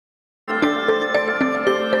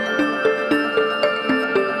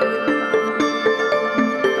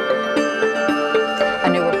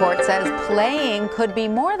playing could be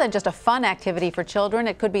more than just a fun activity for children.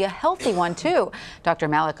 It could be a healthy one, too. Dr.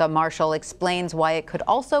 Malika Marshall explains why it could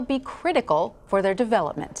also be critical for their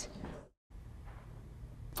development.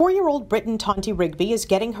 4-year-old Britton Tonti Rigby is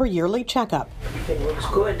getting her yearly checkup. Everything looks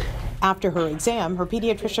good. After her exam, her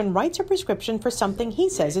pediatrician writes a prescription for something he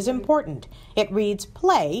says is important. It reads,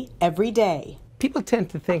 play every day. People tend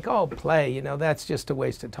to think, oh, play, that's just a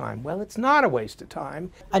waste of time. Well, it's not a waste of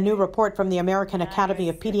time. A new report from the American Academy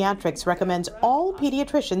of Pediatrics recommends all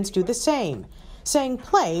pediatricians do the same, saying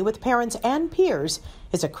play with parents and peers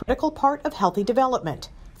is a critical part of healthy development,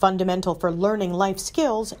 fundamental for learning life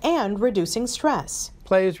skills and reducing stress.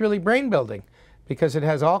 Play is really brain building because it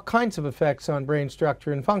has all kinds of effects on brain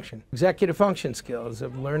structure and function. Executive function skills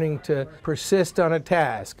of learning to persist on a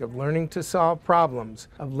task, of learning to solve problems,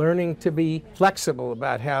 of learning to be flexible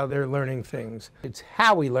about how they're learning things. It's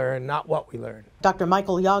how we learn, not what we learn. Dr.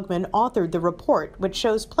 Michael Yogman authored the report, which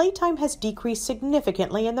shows playtime has decreased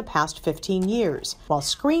significantly in the past 15 years, while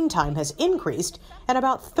screen time has increased, and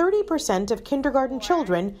about 30% of kindergarten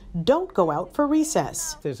children don't go out for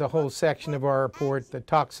recess. There's a whole section of our report that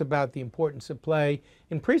talks about the importance of play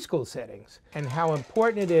in preschool settings and how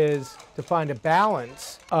important it is to find a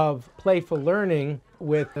balance of playful learning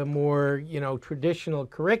with a more, traditional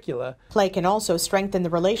curricula. Play can also strengthen the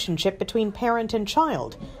relationship between parent and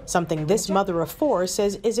child, something this mother of 4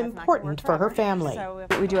 says is important for her family.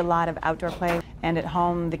 We do a lot of outdoor play, and at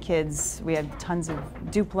home the kids, we have tons of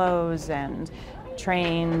Duplos and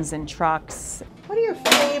trains and trucks. What are your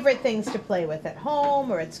favorite things to play with at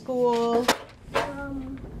home or at school?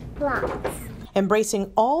 Blocks.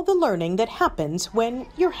 Embracing all the learning that happens when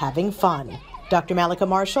you're having fun. Dr. Malika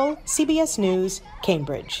Marshall, CBS News,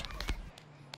 Cambridge.